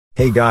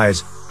Hey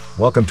guys,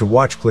 welcome to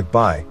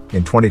WatchClickBuy.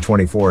 In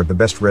 2024, the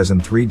best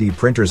Resin 3D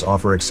printers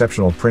offer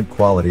exceptional print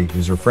quality,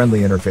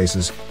 user-friendly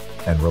interfaces,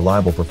 and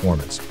reliable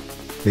performance.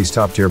 These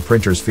top-tier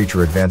printers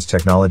feature advanced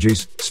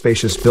technologies,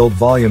 spacious build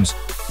volumes,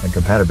 and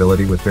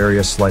compatibility with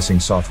various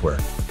slicing software.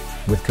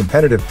 With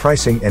competitive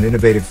pricing and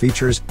innovative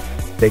features,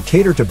 they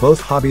cater to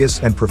both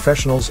hobbyists and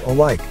professionals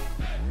alike.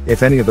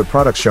 If any of the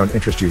products shown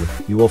interest you,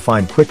 you will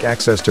find quick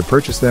access to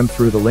purchase them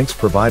through the links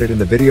provided in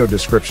the video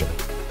description.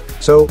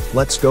 So,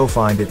 let's go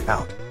find it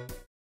out.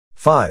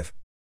 5.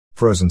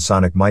 Phrozen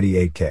Sonic Mighty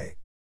 8K.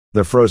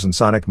 The Phrozen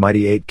Sonic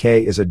Mighty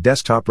 8K is a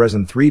desktop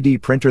resin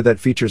 3D printer that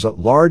features a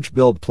large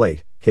build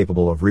plate,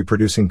 capable of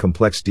reproducing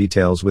complex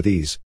details with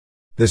ease.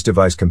 This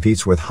device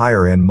competes with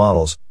higher-end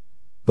models,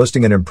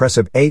 boasting an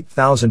impressive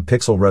 8,000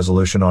 pixel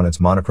resolution on its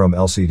monochrome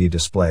LCD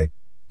display,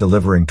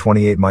 delivering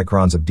 28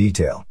 microns of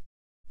detail.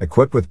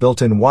 Equipped with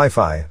built-in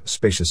Wi-Fi,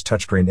 spacious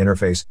touchscreen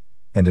interface,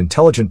 and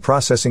intelligent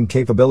processing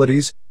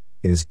capabilities,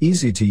 it is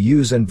easy to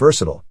use and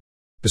versatile.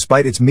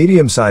 Despite its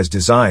medium-sized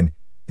design,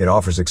 it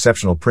offers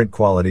exceptional print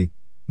quality,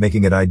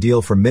 making it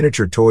ideal for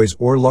miniature toys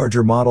or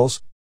larger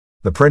models.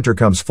 The printer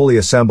comes fully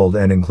assembled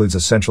and includes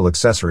essential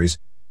accessories,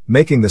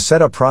 making the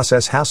setup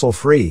process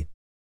hassle-free.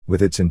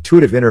 With its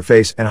intuitive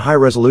interface and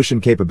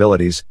high-resolution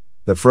capabilities,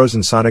 the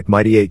Phrozen Sonic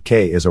Mighty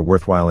 8K is a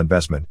worthwhile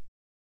investment.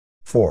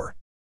 4.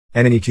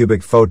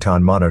 Anycubic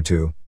Photon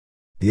M3.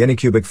 The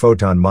Anycubic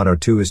Photon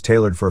M3 is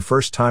tailored for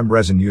first-time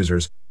resin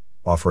users,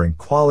 offering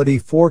quality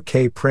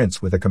 4K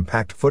prints with a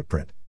compact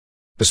footprint.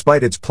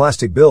 Despite its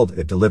plastic build,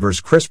 it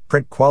delivers crisp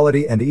print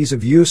quality and ease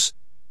of use,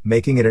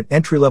 making it an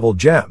entry-level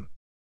gem.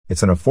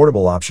 It's an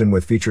affordable option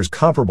with features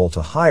comparable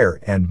to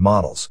higher-end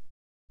models.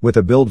 With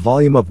a build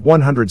volume of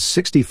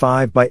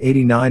 165 by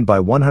 89 by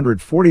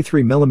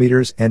 143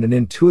 mm and an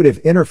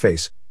intuitive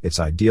interface, it's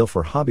ideal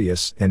for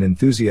hobbyists and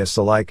enthusiasts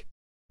alike.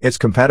 Its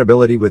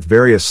compatibility with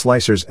various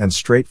slicers and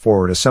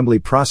straightforward assembly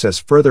process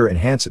further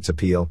enhance its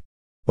appeal.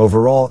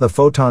 Overall, the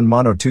Photon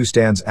M3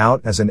 stands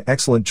out as an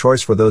excellent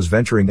choice for those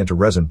venturing into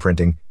resin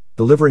printing,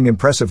 delivering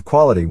impressive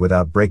quality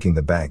without breaking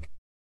the bank.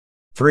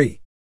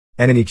 3.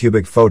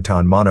 Anycubic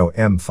Photon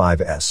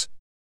M3.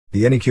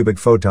 The Anycubic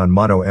Photon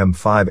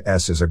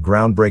M3 is a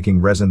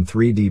groundbreaking resin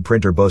 3D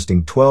printer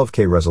boasting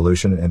 12K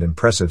resolution and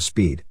impressive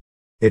speed.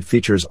 It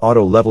features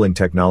auto-leveling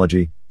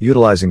technology,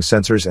 utilizing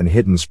sensors and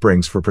hidden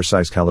springs for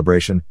precise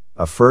calibration,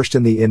 a first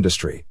in the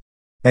industry.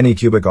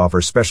 Anycubic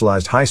offers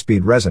specialized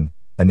high-speed resin,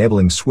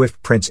 enabling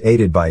swift prints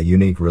aided by a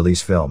unique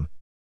release film.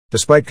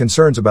 Despite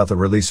concerns about the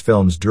release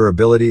film's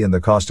durability and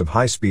the cost of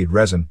high-speed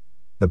resin,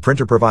 the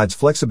printer provides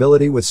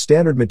flexibility with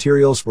standard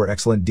materials for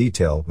excellent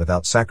detail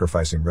without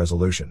sacrificing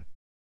resolution.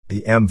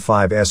 The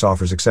M3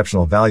 offers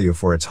exceptional value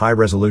for its high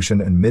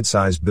resolution and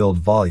mid-sized build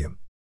volume.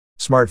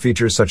 Smart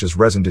features such as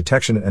resin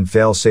detection and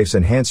fail-safes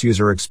enhance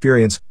user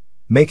experience,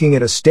 making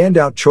it a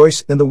standout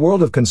choice in the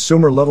world of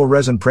consumer-level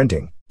resin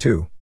printing.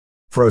 2.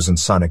 Phrozen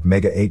Sonic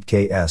Mega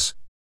 8K.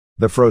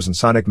 The Phrozen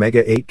Sonic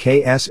Mega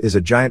 8K is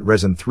a giant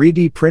resin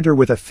 3D printer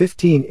with a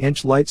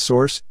 15-inch light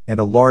source and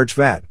a large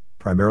vat,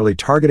 primarily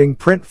targeting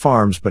print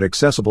farms but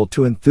accessible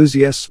to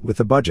enthusiasts with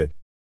a budget.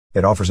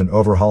 It offers an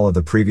overhaul of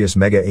the previous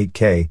Mega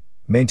 8K,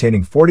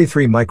 maintaining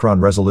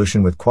 43-micron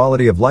resolution with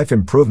quality-of-life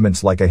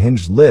improvements like a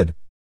hinged lid.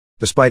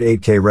 Despite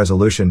 8K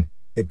resolution,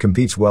 it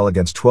competes well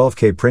against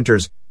 12K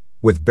printers,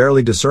 with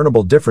barely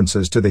discernible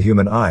differences to the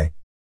human eye.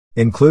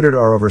 Included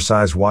are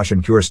oversized wash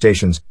and cure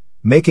stations,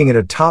 making it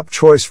a top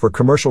choice for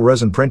commercial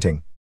resin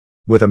printing.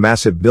 With a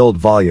massive build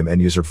volume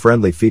and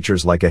user-friendly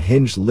features like a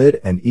hinged lid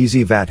and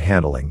easy vat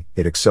handling,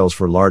 it excels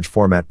for large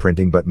format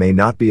printing but may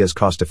not be as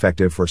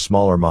cost-effective for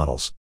smaller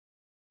models.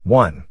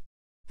 1.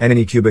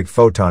 Anycubic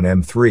Photon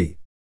M3.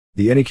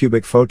 The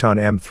Anycubic Photon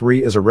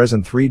M3 is a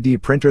resin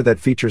 3D printer that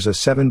features a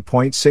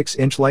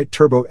 7.6-inch light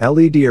turbo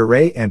LED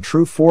array and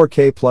true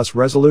 4K plus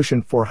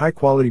resolution for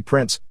high-quality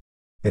prints.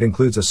 It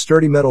includes a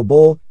sturdy metal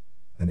bowl,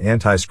 an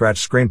anti-scratch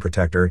screen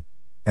protector,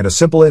 and a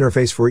simple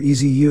interface for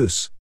easy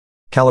use.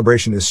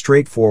 Calibration is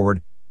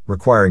straightforward,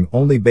 requiring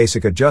only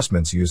basic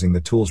adjustments using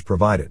the tools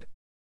provided.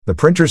 The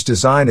printer's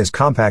design is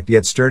compact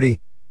yet sturdy,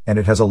 and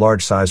it has a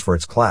large size for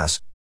its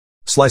class.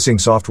 Slicing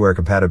software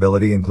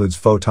compatibility includes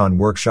Photon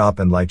Workshop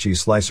and Lychee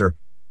Slicer,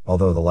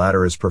 although the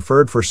latter is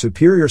preferred for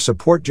superior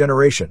support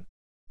generation.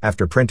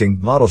 After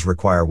printing, models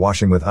require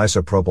washing with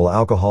isopropyl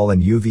alcohol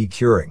and UV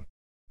curing.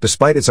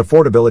 Despite its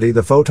affordability,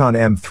 the Photon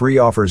M3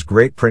 offers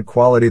great print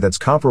quality that's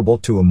comparable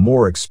to a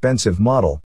more expensive model.